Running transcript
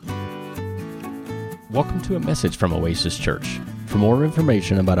Welcome to a message from Oasis Church. For more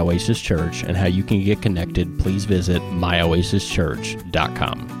information about Oasis Church and how you can get connected, please visit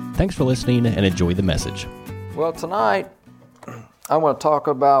myoasischurch.com. Thanks for listening and enjoy the message. Well, tonight I want to talk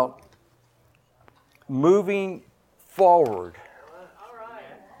about moving forward.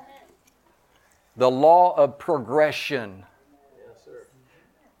 The law of progression.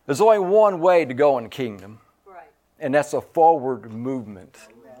 There's only one way to go in the kingdom, and that's a forward movement.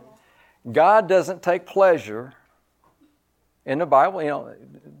 God doesn't take pleasure in the Bible,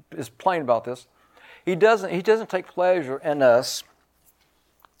 it's plain about this. He doesn't take pleasure in us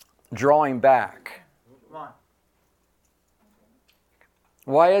drawing back.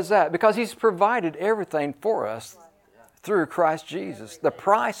 Why is that? Because He's provided everything for us through Christ Jesus. The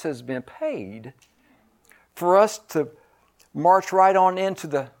price has been paid for us to march right on into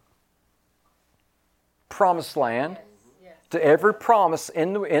the promised land. To every promise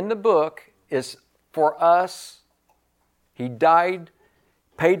in the book is for us. He died,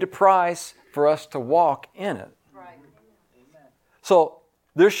 paid the price for us to walk in it. Right. So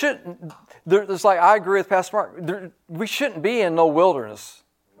there's like I agree with Pastor Mark. We shouldn't be in no wilderness.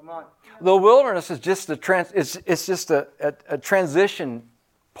 Come on. The wilderness is just a transition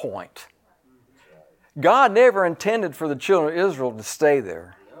point. God never intended for the children of Israel to stay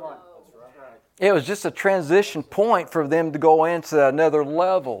there. It was just a transition point for them to go into another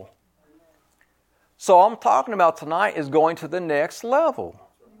level. So I'm talking about tonight is going to the next level.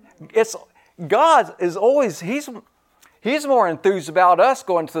 God is always, He's more enthused about us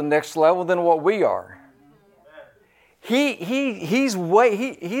going to the next level than what we are. He's in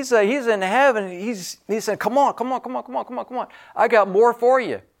heaven. He's saying, come on. I got more for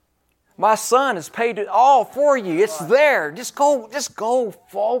you. My Son has paid it all for you. It's there. Just go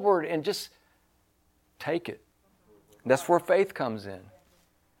forward and just take it. That's where faith comes in.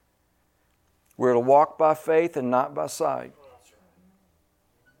 We're to walk by faith and not by sight.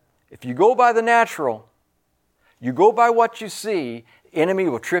 If you go by the natural, you go by what you see, the enemy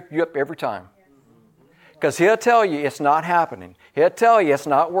will trip you up every time. Because he'll tell you it's not happening. He'll tell you it's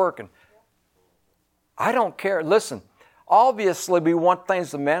not working. I don't care. Listen, obviously we want things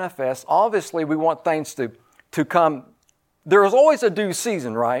to manifest. Obviously we want things to come. There's always a due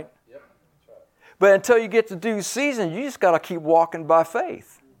season, right? But until you get to due season, you just got to keep walking by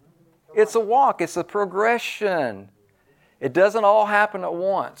faith. It's a walk. It's a progression. It doesn't all happen at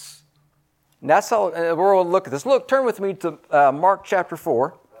once. And that's how we'll look at this. Look, turn with me to Mark chapter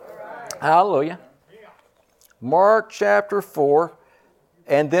 4. Right. Hallelujah. Mark chapter 4.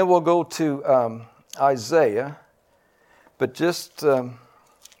 And then we'll go to Isaiah. But just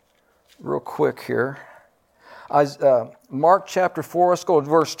real quick here. Mark chapter 4, let's go to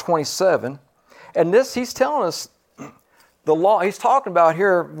verse 27. And this, he's telling us the law. He's talking about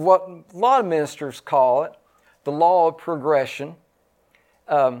here what a lot of ministers call it, the law of progression.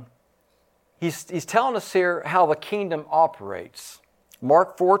 He's telling us here how the kingdom operates.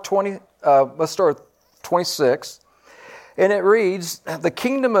 Mark 4:20. Let's start with 26, and it reads, "The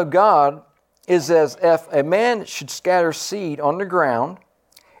kingdom of God is as if a man should scatter seed on the ground,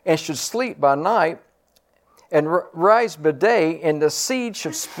 and should sleep by night, and rise by day, and the seed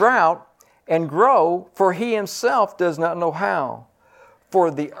should sprout and grow, for he himself does not know how.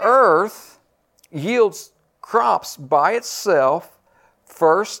 For the earth yields crops by itself,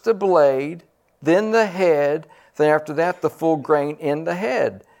 first the blade, then the head, then after that the full grain in the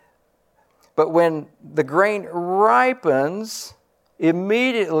head. But when the grain ripens,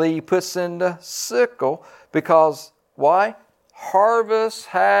 immediately he puts in the sickle, because, why? Harvest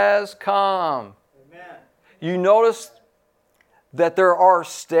has come." Amen. You notice that there are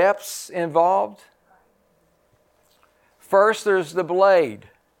steps involved. First, there's the blade.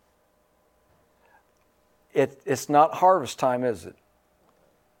 It's not harvest time, is it?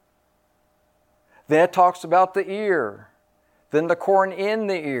 Then it talks about the ear. Then the corn in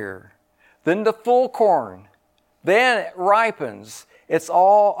the ear. Then the full corn. Then it ripens. It's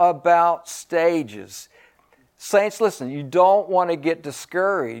all about stages. Saints, listen, you don't want to get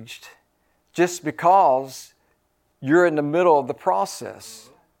discouraged just because you're in the middle of the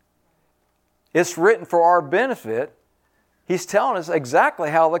process. It's written for our benefit. He's telling us exactly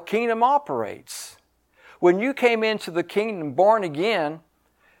how the kingdom operates. When you came into the kingdom born again,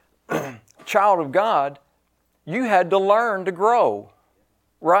 child of God, you had to learn to grow,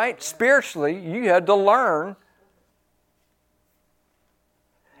 right? Spiritually, you had to learn.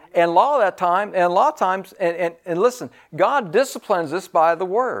 And a lot of times, and listen, God disciplines us by the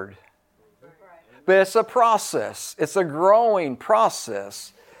Word. But it's a process. It's a growing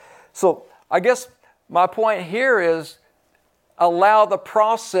process. So I guess my point here is allow the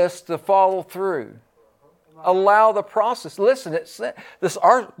process to follow through. Allow the process. Listen,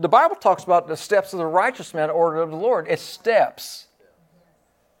 the Bible talks about the steps of the righteous man, order of the Lord. It's steps.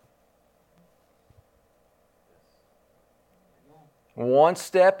 One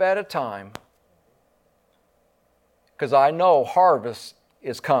step at a time. Because I know harvest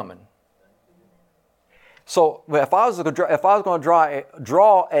is coming. So if I was going to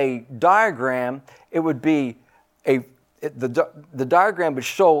draw a diagram, it would be the diagram would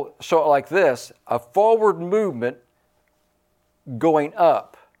show it like this: a forward movement going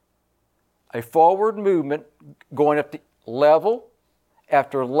up, a forward movement going up to level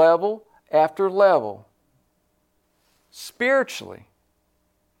after level after level, spiritually.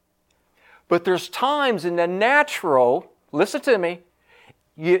 But there's times in the natural, listen to me,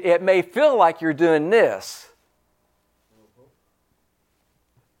 it may feel like you're doing this.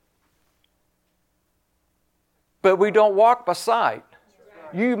 But we don't walk by sight.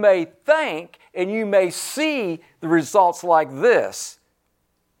 You may think and you may see the results like this.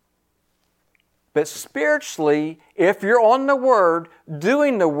 But spiritually, if you're on the Word,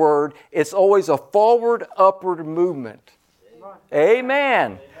 doing the Word, it's always a forward, upward movement.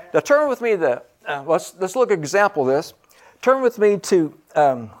 Amen. Now turn with me let's look at an example of this. Turn with me to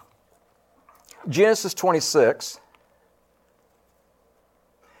Genesis 26.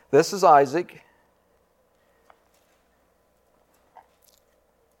 This is Isaac.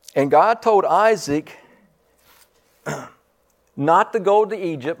 And God told Isaac not to go to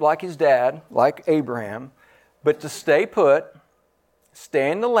Egypt like his dad, like Abraham, but to stay put,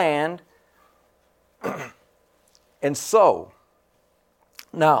 stay in the land, and sow.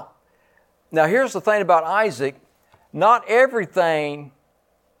 Now here's the thing about Isaac. Not everything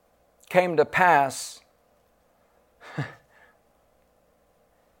came to pass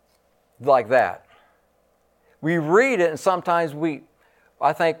like that. We read it and sometimes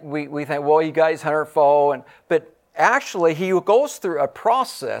I think we think, well, you got his hundredfold, but actually he goes through a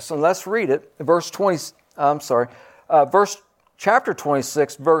process, and let's read it. Chapter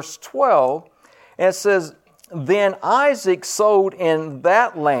 26, verse 12, and it says, "Then Isaac sowed in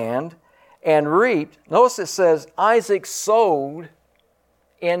that land and reaped." Notice it says Isaac sowed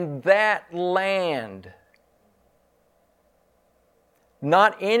in that land.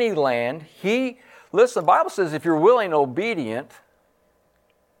 Not any land. Listen, the Bible says if you're willing and obedient,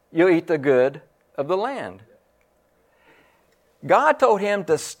 you'll eat the good of the land. God told him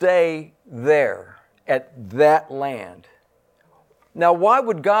to stay there at that land. Now, why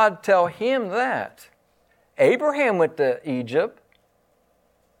would God tell him that? Abraham went to Egypt.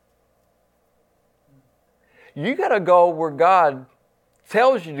 You got to go where God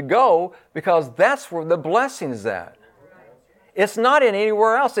tells you to go because that's where the blessing is at. It's not in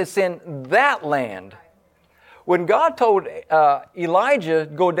anywhere else. It's in that land. When God told Elijah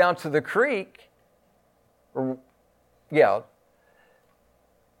to go down to the creek, the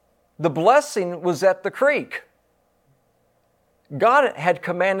blessing was at the creek. God had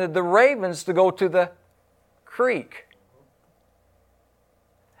commanded the ravens to go to the creek.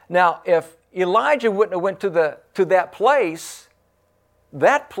 Now, if Elijah wouldn't have went to that place,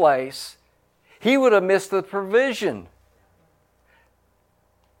 he would have missed the provision.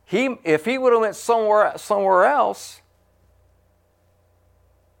 If he would have went somewhere else,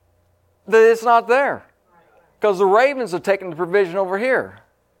 then it's not there. Because the ravens have taken the provision over here.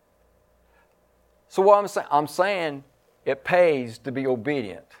 So what I'm saying, it pays to be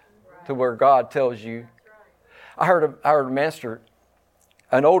obedient to where God tells you. I heard a minister,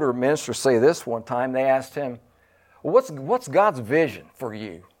 an older minister, say this one time. They asked him, well, what's God's vision for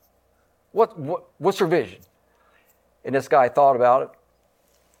you? What's your vision? And this guy thought about it.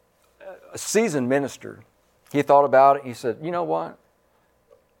 A seasoned minister. He thought about it. He said, you know what?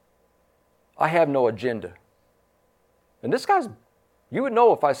 I have no agenda. And this guy's, you would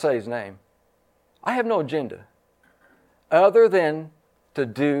know if I say his name. I have no agenda other than to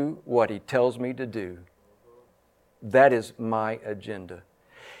do what he tells me to do. That is my agenda.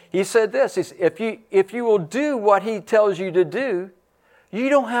 He said this, he said, if you will do what he tells you to do, you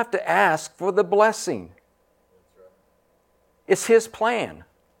don't have to ask for the blessing. It's his plan.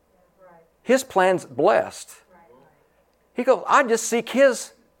 His plan's blessed. He goes, I just seek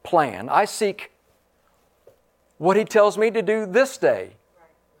his plan. I seek what he tells me to do this day.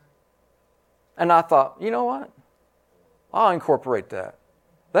 And I thought, you know what? I'll incorporate that.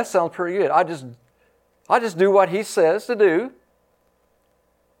 That sounds pretty good. I just do what he says to do.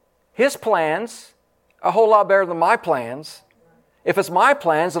 His plans are a whole lot better than my plans. If it's my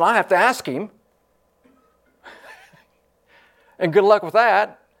plans, then I have to ask him. And good luck with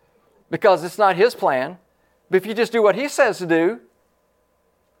that. Because it's not his plan. But if you just do what he says to do,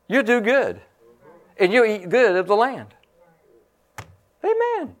 you do good. and you'll eat good of the land.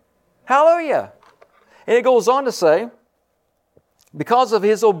 Amen. Hallelujah. And it goes on to say, because of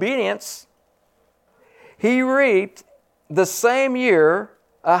his obedience, he reaped the same year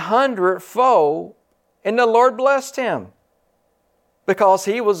 100-fold, and the Lord blessed him because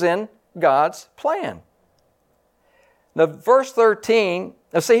he was in God's plan. Now, verse 13,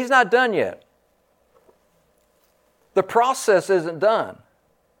 now see, he's not done yet. The process isn't done.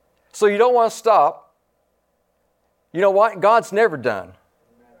 So you don't want to stop. You know what? God's never done.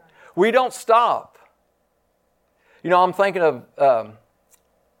 We don't stop. You know, I'm thinking of the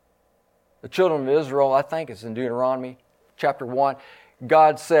children of Israel. I think it's in Deuteronomy chapter 1.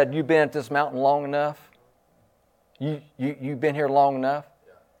 God said, you've been at this mountain long enough? You've been here long enough?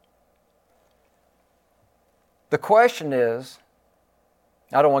 The question is,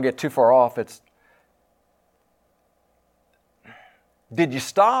 I don't want to get too far off, it's, did you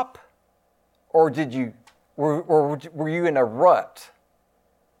stop? Or were you in a rut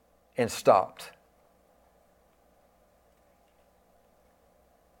and stopped?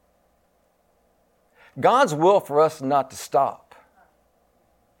 God's will for us is not to stop.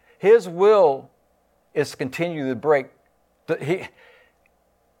 His will is to continue to break.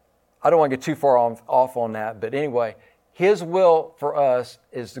 I don't want to get too far off on that, but anyway, His will for us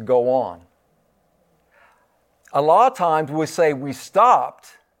is to go on. A lot of times we say we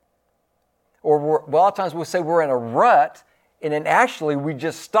stopped, or a lot of times we say we're in a rut, and then actually we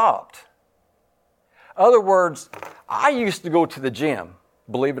just stopped. Other words, I used to go to the gym,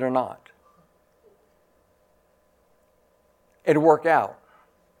 believe it or not. It'd work out.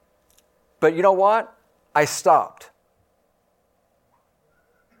 But you know what? I stopped.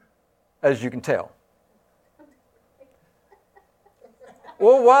 As you can tell.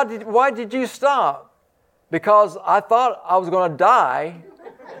 Well, why did you stop? Because I thought I was going to die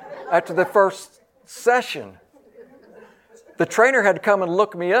after the first session. The trainer had to come and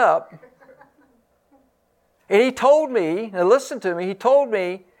look me up. And he told me, now listen to me, he told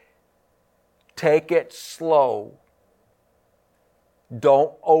me, take it slow.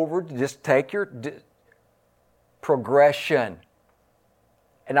 Just take your progression.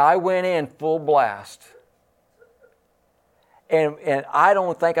 And I went in full blast. And I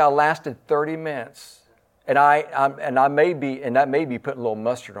don't think I lasted 30 minutes. And that may be putting a little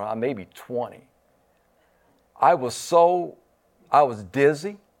mustard on. I may be 20. I was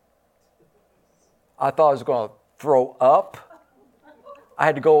dizzy. I thought I was going to throw up. I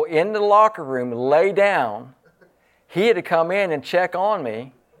had to go in the locker room and lay down. He had to come in and check on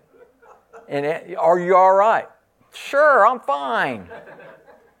me. And are you all right? Sure, I'm fine.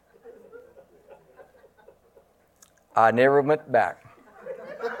 I never went back.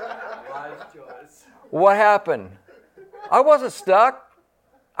 What happened? I wasn't stuck.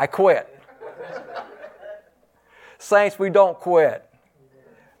 I quit. Saints, we don't quit.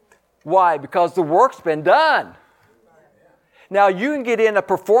 Why? Because the work's been done. Now, you can get in a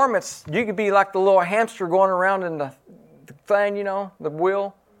performance. You can be like the little hamster going around in the thing, you know, the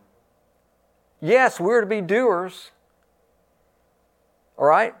wheel. Yes, we're to be doers. All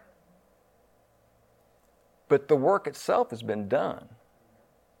right? But the work itself has been done.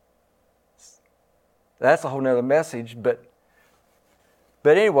 That's a whole nother message. But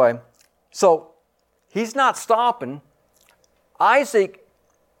anyway, so he's not stopping. Isaac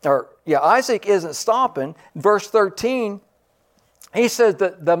isn't stopping. Verse 13, he says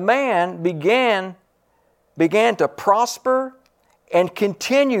that the man began to prosper and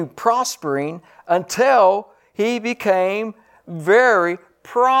continued prospering until he became very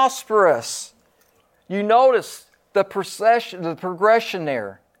prosperous. You notice the progression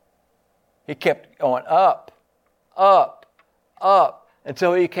there. He kept going up, up, up,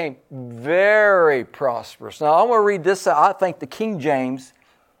 until he became very prosperous. Now, I'm going to read this. I think the King James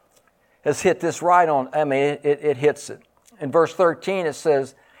has hit this right on. I mean, it hits it. In verse 13, it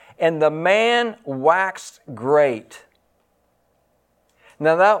says, and the man waxed great.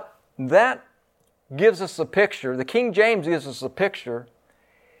 Now, that gives us a picture. The King James gives us a picture.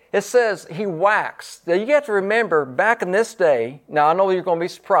 It says he waxed. Now, you have to remember, back in this day, now I know you're going to be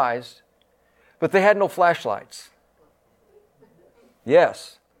surprised, but they had no flashlights.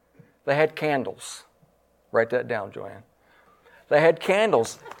 Yes, they had candles. Write that down, Joanne. They had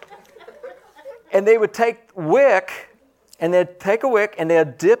candles. And they would take wick, and they'd take a wick, and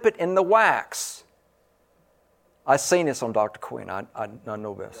they'd dip it in the wax. I've seen this on Dr. Quinn. I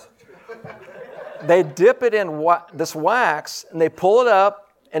know this. They dip it in this wax, and they pull it up,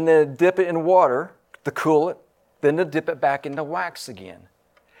 and then dip it in water to cool it. Then they dip it back in the wax again.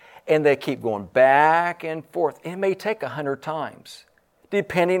 And they keep going back and forth. It may take 100 times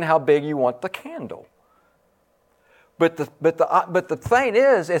depending how big you want the candle. But the thing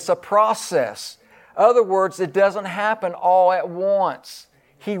is, it's a process. In other words, it doesn't happen all at once.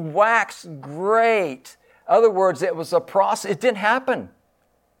 He waxed great. In other words, it was a process. It didn't happen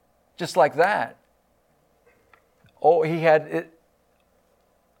just like that. Oh, he had it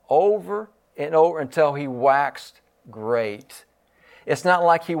over and over until he waxed great. It's not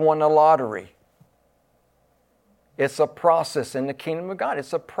like he won the lottery. It's a process in the kingdom of God.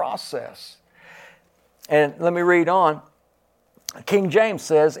 It's a process. And let me read on. King James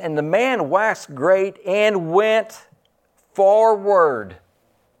says, and the man waxed great and went forward.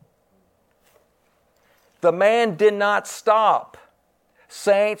 The man did not stop.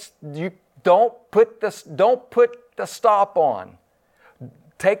 Saints, you don't put the stop on.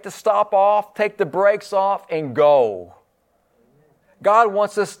 Take the stop off, take the brakes off, and go. God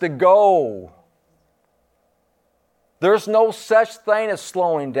wants us to go. There's no such thing as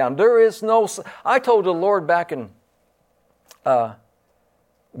slowing down. I told the Lord back in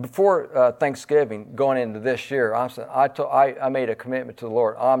before Thanksgiving, going into this year, I made a commitment to the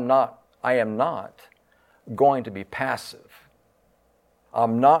Lord. I am not going to be passive.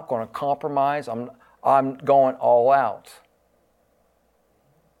 I'm not going to compromise. I'm going all out.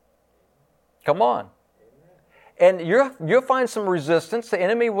 Come on. And you'll find some resistance. The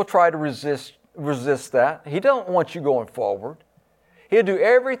enemy will try to resist that. He don't want you going forward. He'll do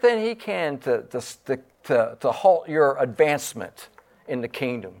everything he can to halt your advancement in the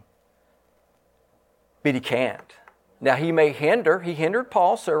kingdom. But he can't. Now he may hinder. He hindered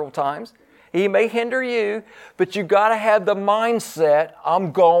Paul several times. He may hinder you, but you got to have the mindset,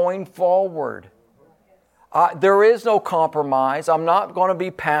 I'm going forward. There is no compromise. I'm not going to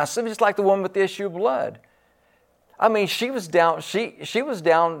be passive. Just like the woman with the issue of blood. I mean, she was down. She was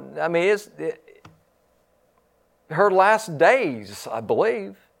down. I mean, her last days, I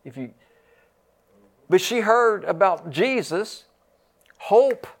believe. But she heard about Jesus.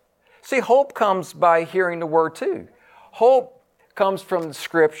 Hope. See, hope comes by hearing the word too. Hope comes from the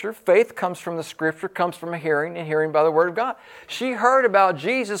Scripture. Faith comes from the Scripture, comes from hearing, and hearing by the Word of God. She heard about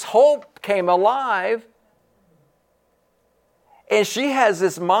Jesus. Hope came alive. And she has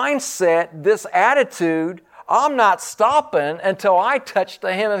this mindset, this attitude, I'm not stopping until I touch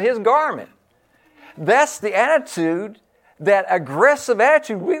the hem of His garment. That's the attitude, that aggressive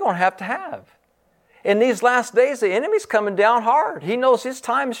attitude we're going to have. In these last days, the enemy's coming down hard. He knows his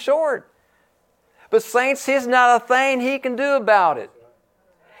time is short. But saints, there's not a thing he can do about it.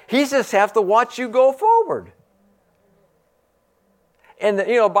 He just has to watch you go forward. And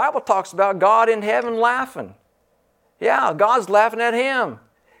the Bible talks about God in heaven laughing. Yeah, God's laughing at him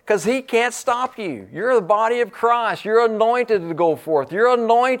because He can't stop you. You're the body of Christ. You're anointed to go forth. You're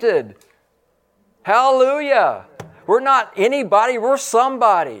anointed. Hallelujah. We're not anybody. We're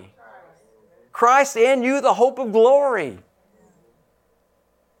somebody. Christ in you, the hope of glory.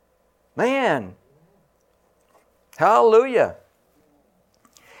 Man. Hallelujah.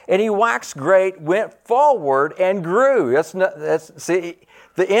 And he waxed great, went forward, and grew. See,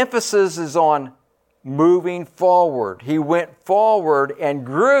 the emphasis is on moving forward. He went forward and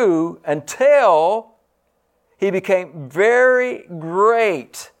grew until he became very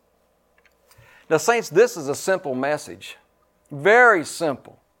great. Now, saints, this is a simple message. Very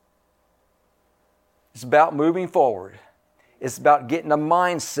simple. It's about moving forward. It's about getting a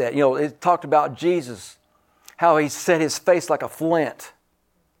mindset. It talked about Jesus, how He set His face like a flint.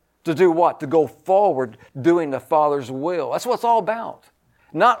 To do what? To go forward doing the Father's will. That's what it's all about.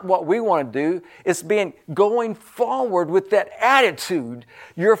 Not what we want to do. It's going forward with that attitude.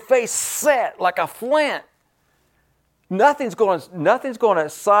 Your face set like a flint. Nothing's going to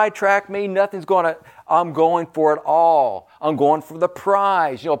sidetrack me. I'm going for it all. I'm going for the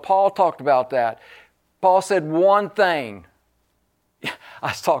prize. Paul talked about that. Paul said one thing.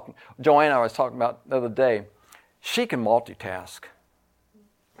 Joanne and I was talking about the other day. She can multitask.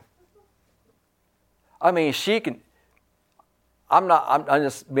 I mean, she can. I'm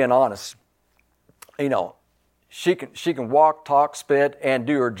just being honest. She can walk, talk, spit, and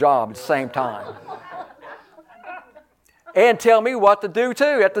do her job at the same time. And tell me what to do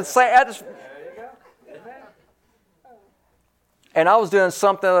too And I was doing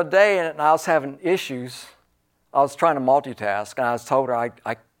something the other day, and I was having issues. I was trying to multitask, and I was told her I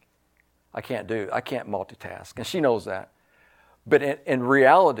can't do it. I can't multitask, and she knows that. But in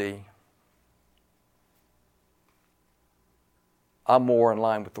reality, I'm more in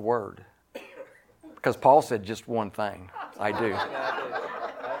line with the Word. Because Paul said just one thing. I do.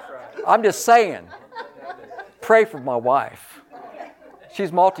 I'm just saying, pray for my wife.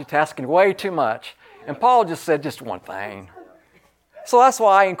 She's multitasking way too much. And Paul just said just one thing. So that's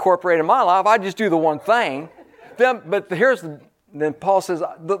why I incorporate in my life. I just do the one thing. Then Paul says,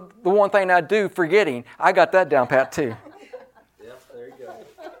 the one thing I do, forgetting. I got that down pat too. Yep, there you go.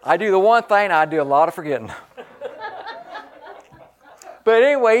 I do the one thing, I do a lot of forgetting. But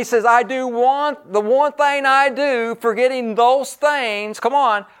anyway, he says, the one thing I do, forgetting those things, come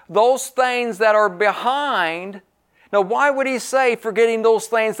on, those things that are behind. Now, why would he say forgetting those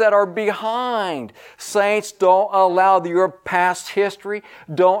things that are behind? Saints, don't allow your past history.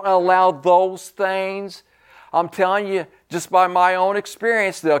 Don't allow those things. I'm telling you, just by my own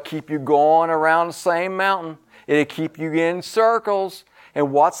experience, they'll keep you going around the same mountain. It'll keep you in circles.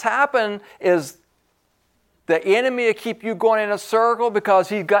 And what's happened is the enemy will keep you going in a circle because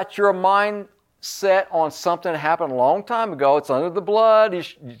he's got your mind set on something that happened a long time ago. It's under the blood. You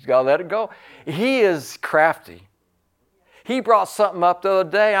got to let it go. He is crafty. He brought something up the other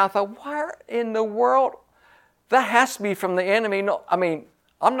day, and I thought, why in the world? That has to be from the enemy. No, I mean,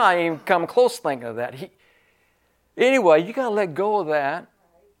 I'm not even coming close to thinking of that. Anyway, you got to let go of that.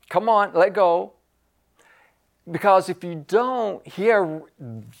 Come on, let go. Because if you don't,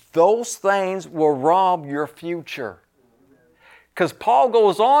 those things will rob your future. Because Paul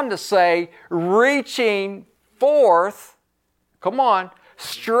goes on to say, reaching forth, come on,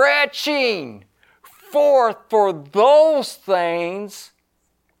 stretching forth for those things,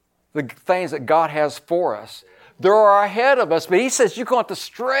 the things that God has for us. They're ahead of us, but he says you're going to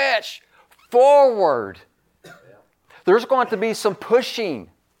stretch forward. There's going to be some pushing,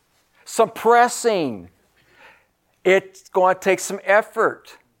 some pressing. It's going to take some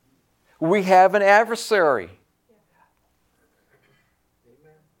effort. We have an adversary.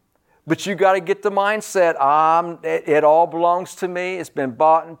 But you got to get the mindset, it all belongs to me. It's been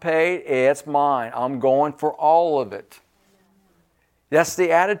bought and paid. It's mine. I'm going for all of it. That's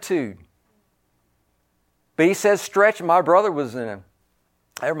the attitude. But he says stretch. My brother was in him.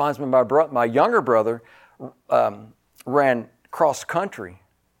 That reminds me of my younger brother ran cross country.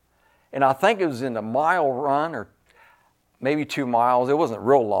 And I think it was in a mile run or maybe 2 miles. It wasn't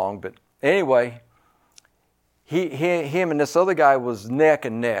real long, but anyway, him and this other guy was neck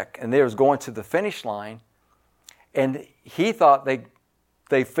and neck, and they was going to the finish line, and he thought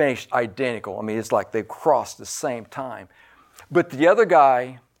they finished identical. I mean, it's like they crossed the same time. But the other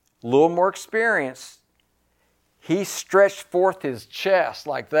guy, a little more experienced, he stretched forth his chest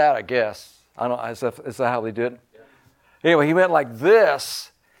like that, I guess. I don't know, is that how they did it? Yeah. Anyway, he went like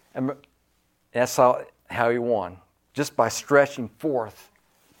this, and that's how he won, just by stretching forth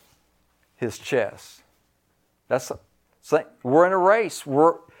his chest. We're in a race.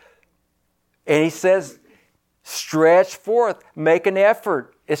 And he says, stretch forth, make an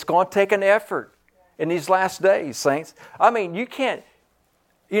effort. It's going to take an effort in these last days, saints. I mean, you can't,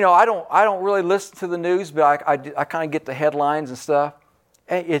 I don't really listen to the news, but I kind of get the headlines and stuff.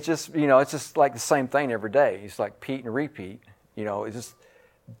 And it's just, it's just like the same thing every day. It's like repeat and repeat. It's just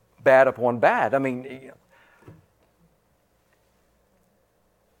bad upon bad. I mean,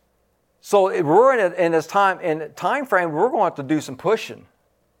 so we're in this time frame, we're going to have to do some pushing.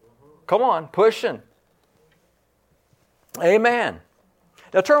 Come on, pushing. Amen.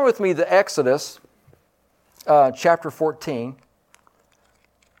 Now turn with me to Exodus chapter 14.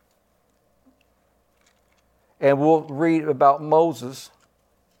 And we'll read about Moses.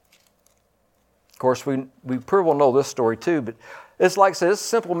 Of course, we pretty well know this story too, but it's like I said, it's a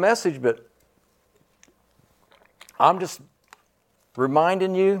simple message, but I'm just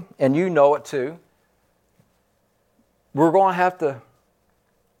reminding you, and you know it too, we're going to have to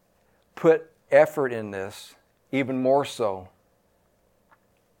put effort in this, even more so.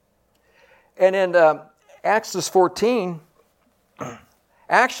 And in Exodus 14,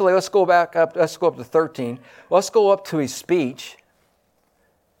 actually, let's go up to 13. Let's go up to his speech.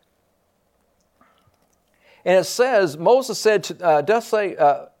 And it says, Moses said, does say,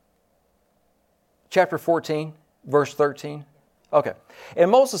 chapter 14, verse 13. Okay.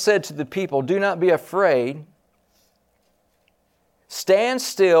 And Moses said to the people, do not be afraid. Stand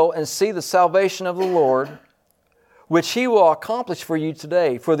still and see the salvation of the Lord, which he will accomplish for you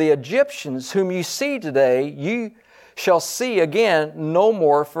today. For the Egyptians whom you see today, you shall see again no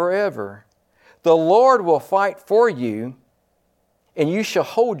more forever. The Lord will fight for you, and you shall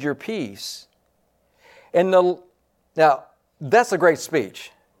hold your peace. Now, that's a great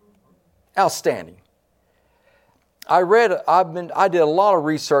speech. Outstanding. I did a lot of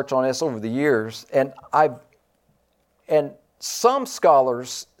research on this over the years, and some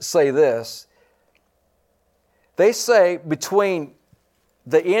scholars say this. They say between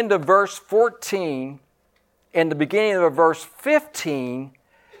the end of verse 14 and the beginning of verse 15,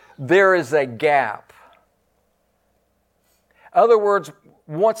 there is a gap. In other words,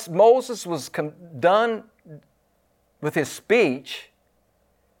 once Moses was done with his speech,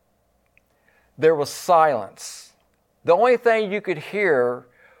 there was silence. The only thing you could hear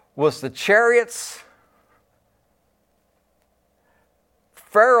was the chariots,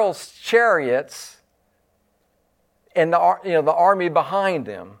 Pharaoh's chariots, and the army behind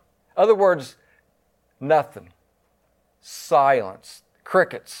them. In other words, nothing. Silence.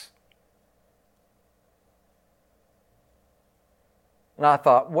 Crickets. And I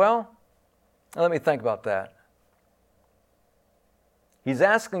thought, well, let me think about that. He's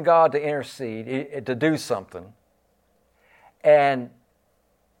asking God to intercede, to do something. And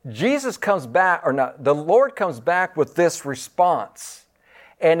Jesus comes back, or not, the Lord comes back with this response.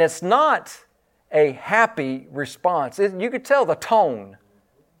 And it's not a happy response. You could tell the tone,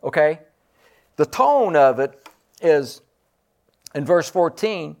 okay? The tone of it is in verse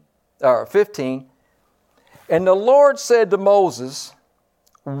 15, and the Lord said to Moses,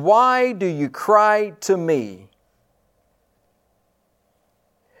 "Why do you cry to me?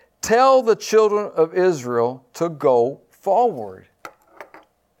 Tell the children of Israel to go forward."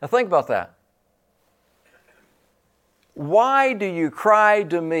 Now think about that. Why do you cry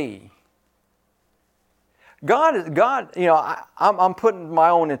to me? God, I'm putting my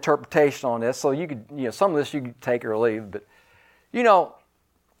own interpretation on this, so you could, some of this you could take or leave, but,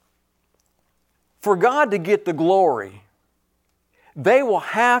 for God to get the glory, they will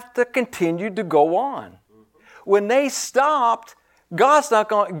have to continue to go on. When they stopped, God's not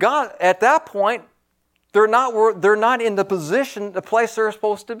going. God at that point, they're not in the place they're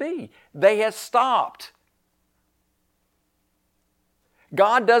supposed to be. They had stopped.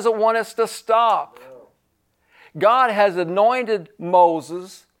 God doesn't want us to stop. God has anointed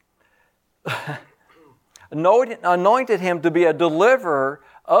Moses, anointed him to be a deliverer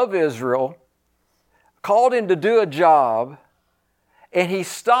of Israel, called him to do a job, and he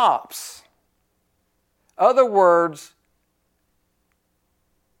stops. Other words,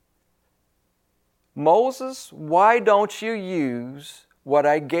 Moses, why don't you use what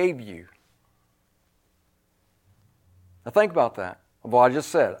I gave you? Now think about that, of what I just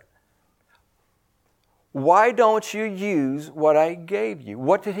said. Why don't you use what I gave you?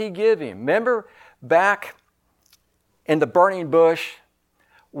 What did he give him? Remember back in the burning bush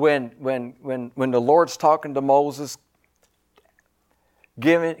when the Lord's talking to Moses,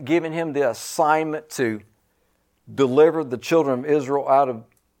 giving him the assignment to deliver the children of Israel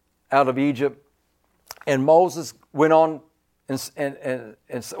out of Egypt. And Moses went on and said,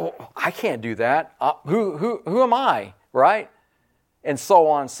 I can't do that. Who am I? Right? And so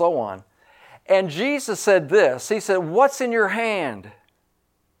on and so on. And Jesus said this. He said, what's in your hand?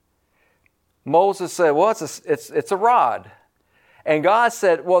 Moses said, well, it's a rod. And God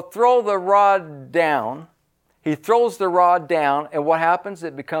said, well, throw the rod down. He throws the rod down, and what happens?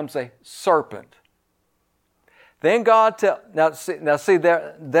 It becomes a serpent. Then God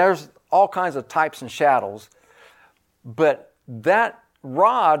there's all kinds of types and shadows, but that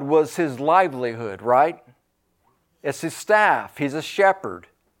rod was his livelihood, right? It's his staff. He's a shepherd.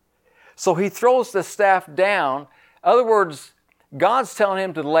 So he throws the staff down. In other words, God's telling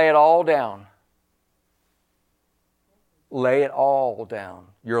him to lay it all down. Lay it all down.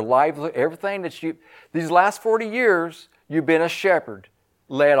 Your livelihood, everything that these last 40 years, you've been a shepherd.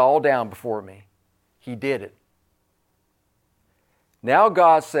 Lay it all down before me. He did it. Now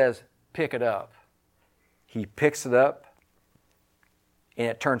God says, pick it up. He picks it up, and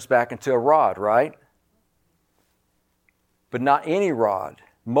it turns back into a rod, right? But not any rod.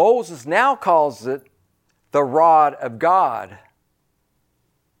 Moses now calls it the rod of God.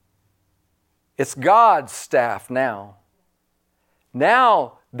 It's God's staff now.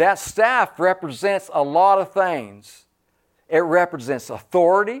 Now that staff represents a lot of things. It represents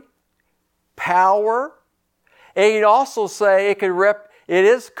authority, power. And you'd also say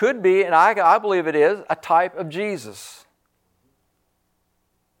it could be, and I believe it is, a type of Jesus.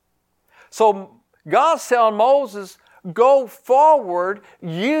 So God's telling Moses, go forward,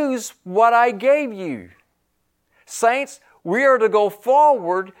 use what I gave you. Saints, we are to go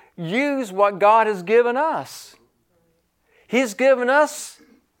forward, use what God has given us. He's given us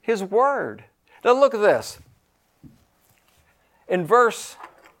His Word. Now look at this. In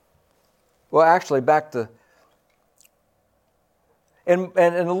back to... And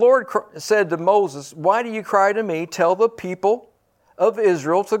the Lord said to Moses, why do you cry to me? Tell the people of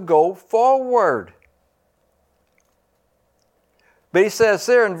Israel to go forward. But he says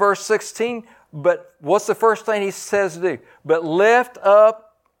there in verse 16, but what's the first thing he says to do? But lift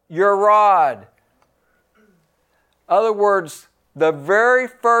up your rod. In other words, the very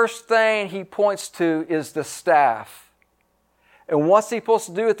first thing he points to is the staff. And what's he supposed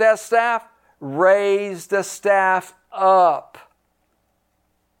to do with that staff? Raise the staff up.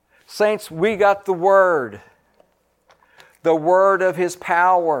 Saints, we got the Word of His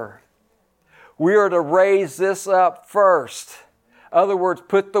power. We are to raise this up first. In other words,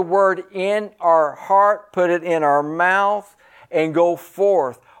 put the Word in our heart, put it in our mouth, and go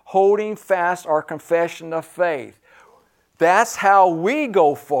forth, holding fast our confession of faith. That's how we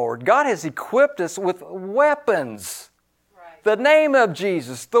go forward. God has equipped us with weapons. Right. The name of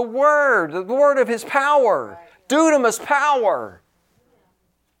Jesus, the Word of His power, right. Dunamis power.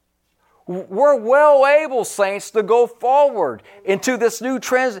 We're well able, saints, to go forward into this new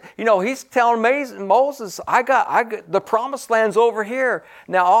transition. You know, He's telling Moses, I got the promised land's over here.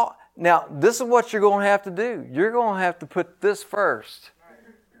 Now, this is what you're going to have to do. You're going to have to put this first.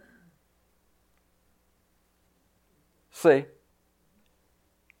 See?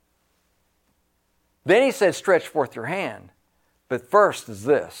 Then He said, stretch forth your hand. But first is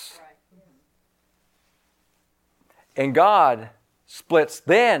this. And God splits,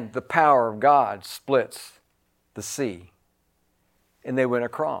 then the power of God splits the sea. And they went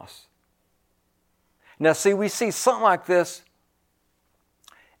across. Now see, we see something like this.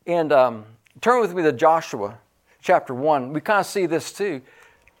 And turn with me to Joshua chapter 1. We kind of see this too.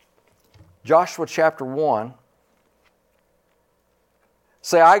 Joshua chapter 1.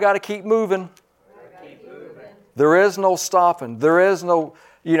 Say, I got to keep moving. There is no stopping. There is no,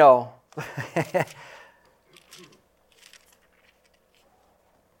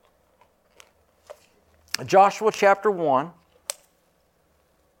 Joshua chapter 1.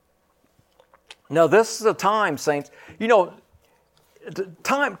 Now this is a time, saints.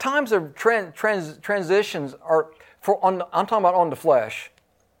 Times of transitions are, I'm talking about on the flesh,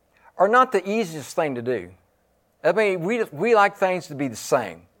 are not the easiest thing to do. I mean, we like things to be the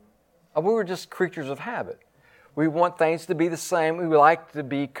same. We were just creatures of habit. We want things to be the same. We like to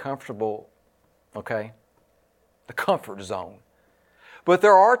be comfortable, okay? The comfort zone. But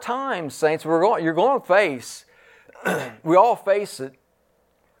there are times, saints, you're going to face, we all face it.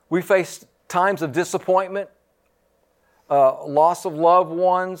 We face times of disappointment, loss of loved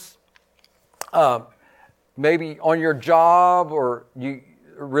ones, maybe on your job or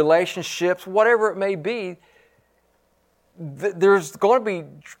relationships, whatever it may be. There's going to be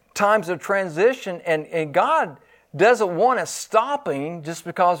times of transition, and God doesn't want us stopping just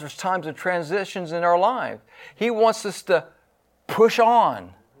because there's times of transitions in our life. He wants us to push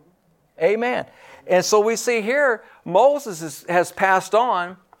on. Amen. And so we see here, Moses has passed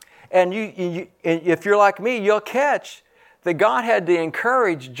on, and if you're like me, you'll catch that God had to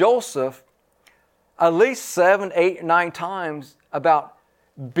encourage Joseph at least 7, 8, 9 times about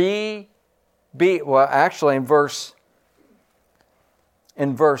actually in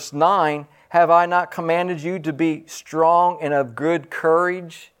verse 9, have I not commanded you to be strong and of good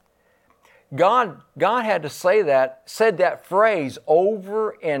courage? God had to said that phrase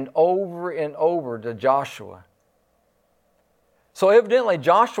over and over and over to Joshua. So evidently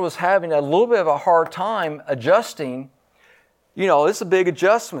Joshua was having a little bit of a hard time adjusting. It's a big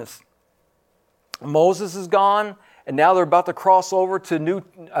adjustment. Moses is gone, and now they're about to cross over to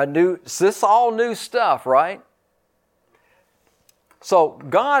this is all new stuff, right? So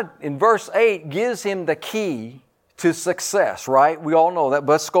God, in verse 8, gives him the key to success, right? We all know that,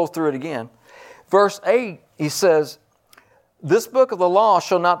 but let's go through it again. Verse 8, he says, this book of the law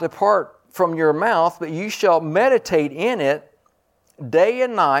shall not depart from your mouth, but you shall meditate in it day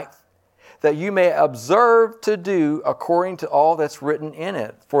and night, that you may observe to do according to all that's written in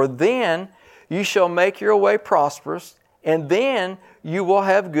it. For then you shall make your way prosperous, and then you will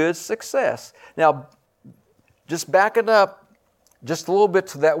have good success. Now, just back it up just a little bit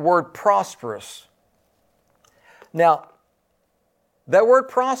to that word prosperous. Now, that word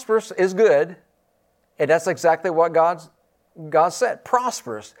prosperous is good, and that's exactly what God said,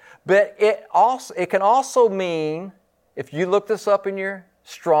 prosperous. But it can also mean, if you look this up in your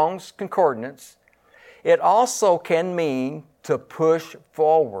Strong's Concordance, it also can mean to push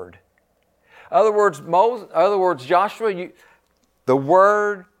forward. In other words, Joshua, you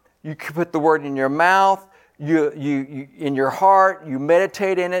put the word in your mouth, you in your heart, you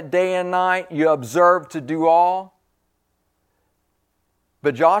meditate in it day and night, you observe to do all.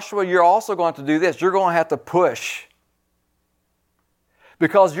 But Joshua, you're also going to do this. You're going to have to push.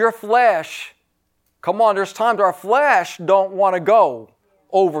 Because your flesh, there's times our flesh don't want to go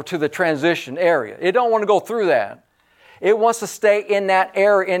over to the transition area. It don't want to go through that. It wants to stay in that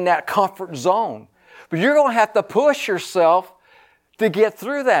area, in that comfort zone. But you're going to have to push yourself to get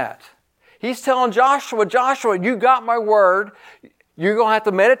through that. He's telling Joshua, you got my word. You're going to have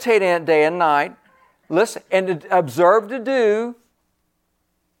to meditate in it day and night. listen, and to observe to do.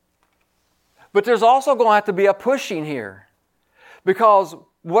 But there's also going to have to be a pushing here. Because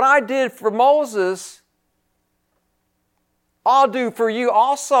what I did for Moses, I'll do for you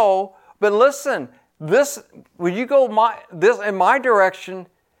also. But listen, when you go in my direction,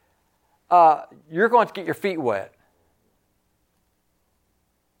 you're going to get your feet wet.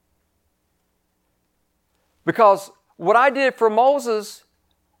 Because what I did for Moses,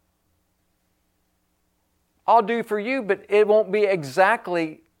 I'll do for you, but it won't be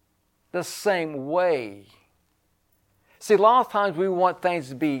exactly the same way. See, a lot of times we want things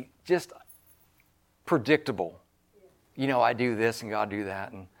to be just predictable. You know, I do this and God do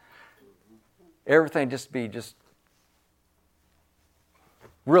that, and everything just be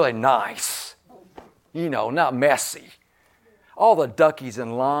really nice. You know, not messy. All the duckies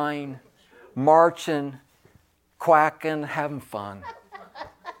in line, marching, quacking, having fun.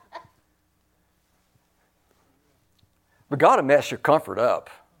 But God will mess your comfort up.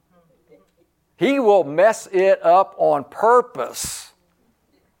 He will mess it up on purpose.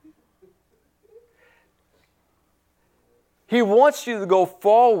 He wants you to go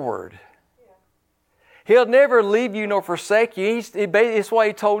forward. He'll never leave you nor forsake you. That's why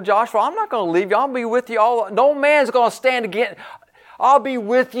He told Joshua, I'm not going to leave you. I'll be with you all. No man's going to stand against. I'll be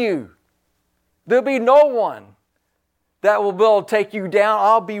with you. There'll be no one that will be able to take you down.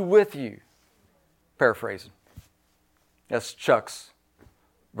 I'll be with you. Paraphrasing. That's Chuck's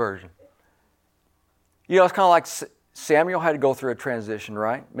version. You know, it's kind of like Samuel had to go through a transition,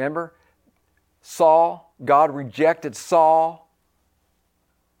 right? Remember? Saul, God rejected Saul.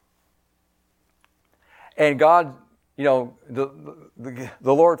 And God, you know, the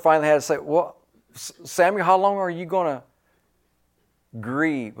Lord finally had to say, well, Samuel, how long are you going to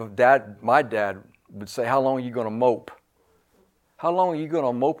grieve? My dad would say, how long are you going to mope? How long are you going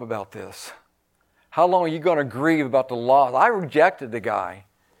to mope about this? How long are you going to grieve about the loss? I rejected the guy.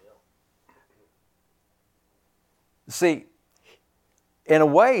 See, in a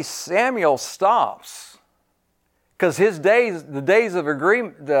way, Samuel stops because his days, the days of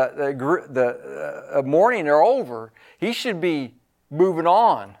agreement, of mourning are over. He should be moving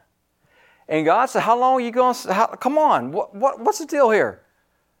on. And God said, "How long are you going? Come on, what's the deal here?"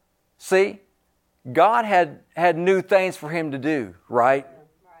 See, God had new things for him to do, right?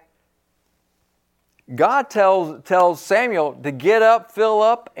 God tells Samuel to get up, fill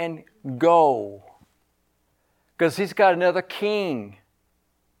up, and go. Because he's got another king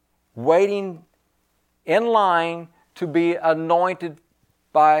waiting in line to be anointed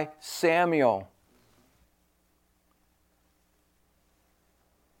by Samuel.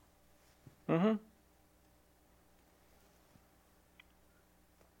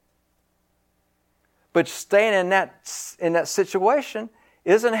 But staying in that situation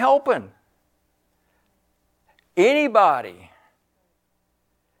isn't helping anybody.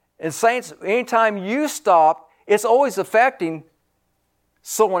 And saints, anytime you stop, it's always affecting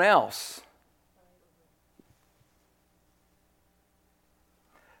someone else.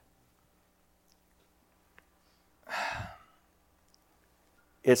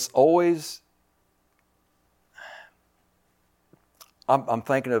 It's always, I'm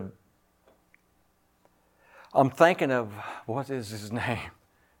thinking of, what is his name?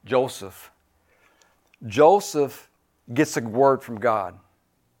 Joseph. Joseph gets a word from God.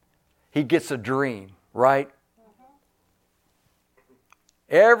 He gets a dream, right?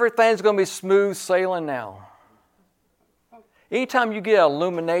 Everything's going to be smooth sailing now. Anytime you get an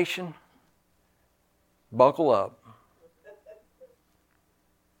illumination, buckle up.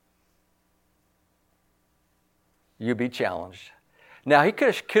 You'll be challenged. Now, he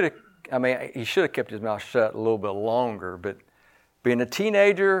should have kept his mouth shut a little bit longer, but being a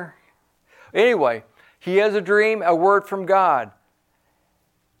teenager, anyway, he has a dream, a word from God.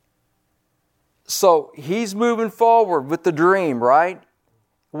 So he's moving forward with the dream, right?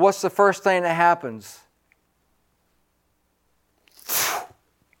 What's the first thing that happens?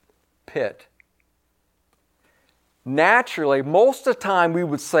 Pit. Naturally, most of the time we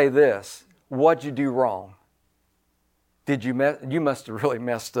would say this: what'd you do wrong? You must have really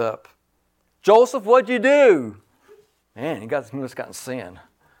messed up. Joseph, what'd you do? Man, he must have gotten sin.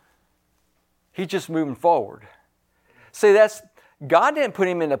 He's just moving forward. See, God didn't put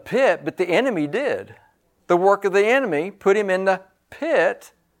him in a pit, but the enemy did. The work of the enemy put him in the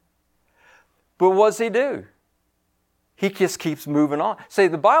pit. But what does he do? He just keeps moving on. See,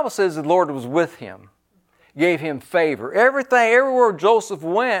 the Bible says the Lord was with him, gave him favor. Everywhere Joseph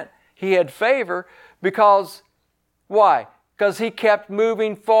went, he had favor because, why? Because he kept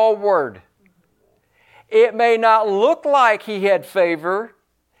moving forward. It may not look like he had favor.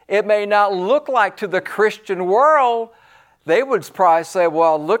 It may not look like to the Christian world. They would probably say,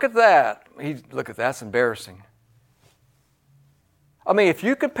 well, look at that. Look at that's embarrassing. I mean, if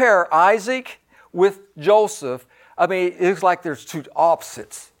you compare Isaac with Joseph, I mean, it's like there's two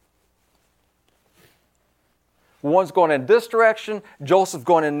opposites. One's going in this direction, Joseph's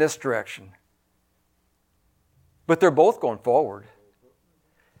going in this direction. But they're both going forward.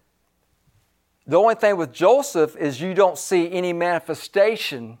 The only thing with Joseph is you don't see any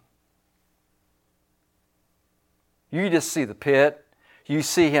manifestation. You just see the pit. You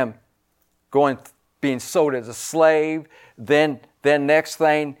see him being sold as a slave. Then next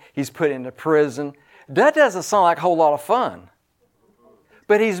thing, he's put into prison. That doesn't sound like a whole lot of fun.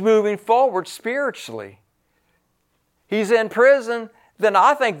 But he's moving forward spiritually. He's in prison. Then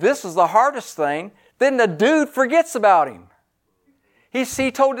I think this is the hardest thing. Then the dude forgets about him.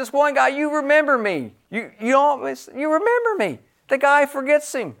 He told this one guy, you remember me. You remember me. The guy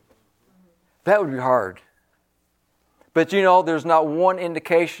forgets him. That would be hard. But there's not one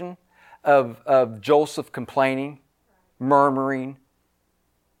indication of Joseph complaining, murmuring.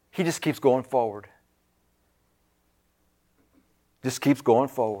 He just keeps going forward. Just keeps going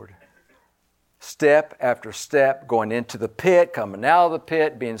forward. Step after step, going into the pit, coming out of the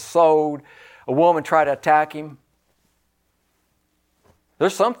pit, being sold. A woman tried to attack him.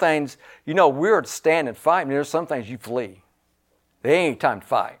 There's some things, we're to stand and fight, and there's some things you flee. There ain't time to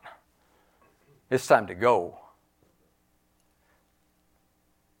fight. It's time to go.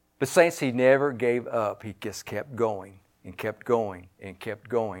 The saints, he never gave up. He just kept going and kept going and kept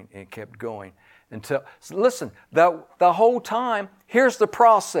going and kept going. So listen, the whole time, here's the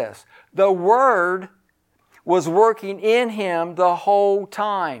process. The Word was working in him the whole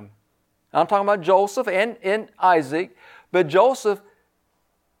time. I'm talking about Joseph and Isaac, but Joseph,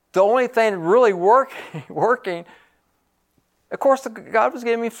 the only thing really working, of course, God was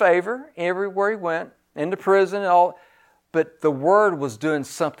giving me favor everywhere he went, into prison and all, but the Word was doing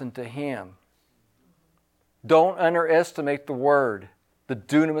something to him. Don't underestimate the Word, the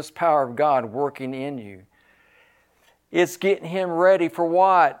dunamis power of God working in you. It's getting him ready for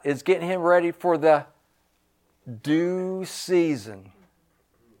what? It's getting him ready for the due season.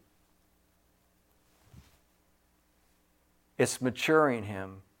 It's maturing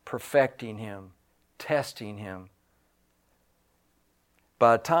him, perfecting him, testing him.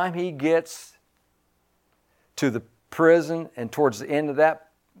 By the time he gets to the prison and towards the end of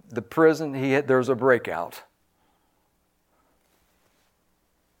the prison, there's a breakout.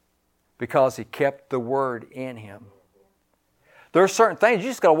 Because he kept the Word in him. There are certain things, you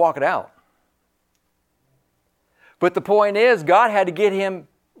just got to walk it out. But the point is, God had to get him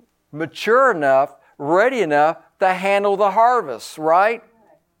mature enough, ready enough to handle the harvest, right?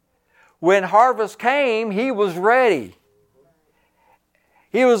 When harvest came, he was ready.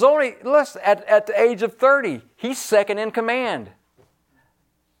 He was only, listen, at the age of 30, he's second in command.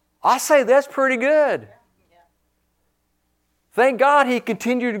 I say that's pretty good. Thank God he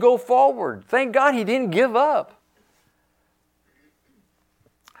continued to go forward. Thank God he didn't give up.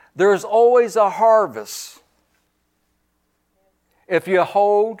 There's always a harvest. If you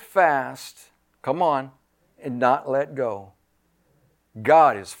hold fast, come on, and not let go.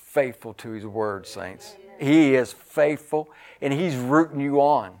 God is faithful to His Word, saints. He is faithful, and He's rooting you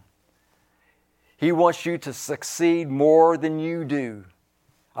on. He wants you to succeed more than you do.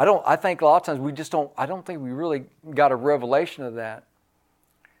 I think a lot of times I don't think we really got a revelation of that.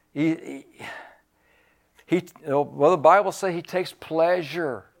 The Bible says He takes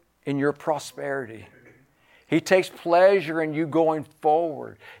pleasure in your prosperity. He takes pleasure in you going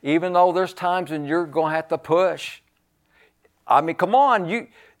forward. Even though there's times when you're going to have to push. I mean, come on,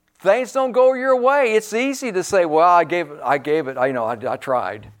 things don't go your way. It's easy to say, well, I gave it, I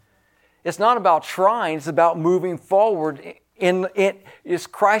tried. It's not about trying, it's about moving forward. Is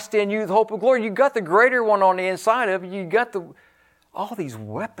Christ in you, the hope of glory? You got the greater one on the inside of you. You got all these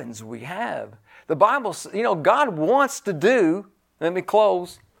weapons we have. The Bible, God wants to do, let me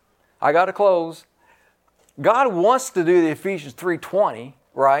close. I got to close. God wants to do the Ephesians 3:20,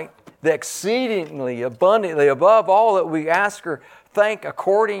 right? The exceedingly abundantly above all that we ask or think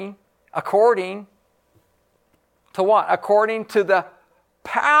according to what? According to the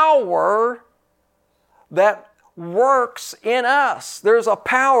power that works in us. There's a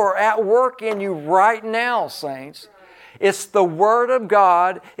power at work in you right now, saints. It's the Word of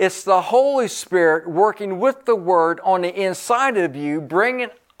God. It's the Holy Spirit working with the Word on the inside of you, bringing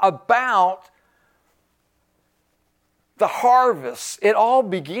about the harvest. It all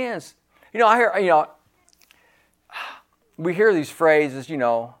begins. We hear these phrases,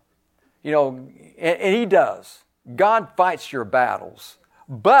 and He does. God fights your battles.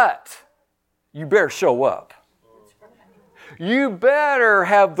 But you better show up. You better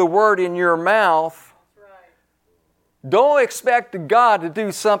have the word in your mouth. Don't expect God to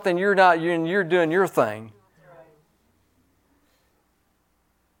do something you're doing your thing.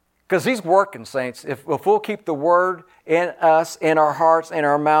 Because He's working, saints. If we'll keep the word in us, in our hearts, in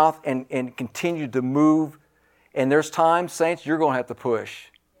our mouth, and continue to move, and there's times, saints, you're going to have to push.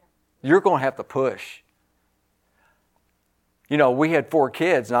 You're going to have to push. You know, we had 4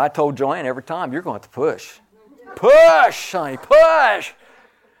 kids, and I told Joanne every time, you're going to have to push. Push, honey, push.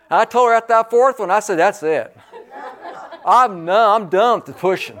 And I told her at that 4th one, I said, that's it. I'm done with the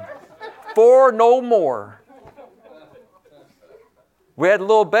pushing. 4, no more. We had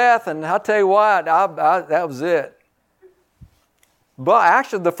little Beth, and I'll tell you what, that was it. But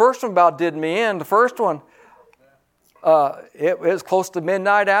actually, the first one about did me in. The first one, it was close to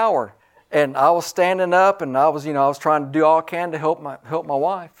midnight hour. And I was standing up, and I was trying to do all I can to help my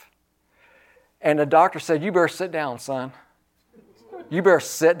wife. And the doctor said, you better sit down, son. You better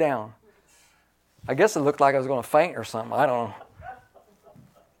sit down. I guess it looked like I was going to faint or something. I don't know.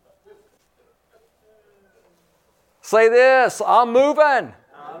 Say this, I'm moving.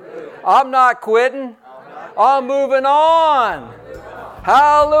 I'm not quitting. I'm moving on.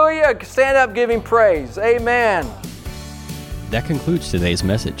 Hallelujah. Stand up, give Him praise. Amen. That concludes today's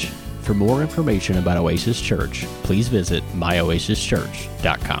message. For more information about Oasis Church, please visit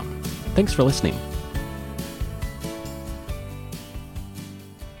myoasischurch.com. Thanks for listening.